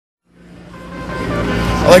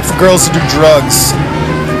like for girls to do drugs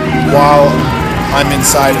while I'm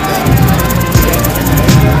inside of them.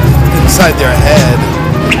 Inside their head.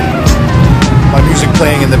 My music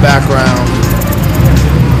playing in the background.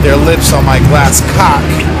 Their lips on my glass cock.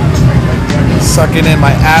 Sucking in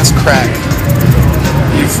my ass crack.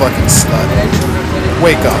 You fucking slut.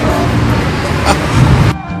 Wake up.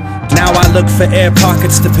 Now I look for air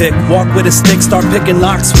pockets to pick. Walk with a stick, start picking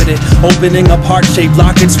locks with it. Opening up heart-shaped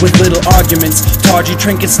lockets with little arguments. Tawdry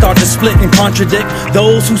trinkets start to split and contradict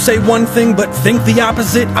those who say one thing but think the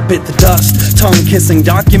opposite. I bit the dust, tongue-kissing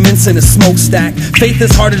documents in a smokestack. Faith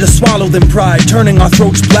is harder to swallow than pride, turning our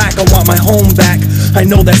throats black. I want my home back. I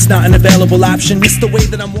know that's not an available option. It's the way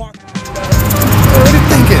that I'm walking. What are you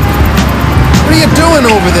thinking? What are you doing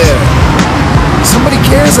over there? Somebody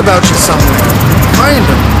cares about you somewhere. Find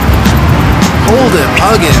them. Hold him,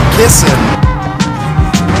 hug him, kiss him.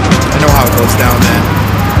 I know how it goes down, man.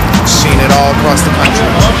 I've seen it all across the country.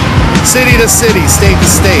 City to city, state to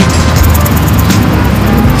state.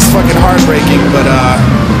 It's fucking heartbreaking, but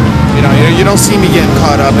you know, you don't see me getting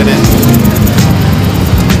caught up in it.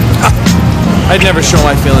 I'd never show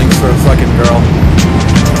my feelings for a fucking girl.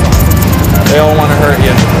 They all want to hurt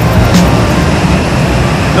you.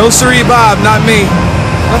 No siree, Bob, not me.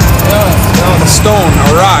 A stone,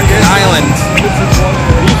 a rock, an island.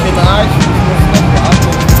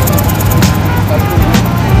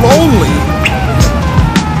 Lonely.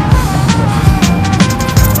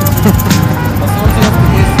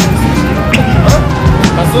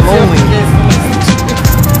 Lonely.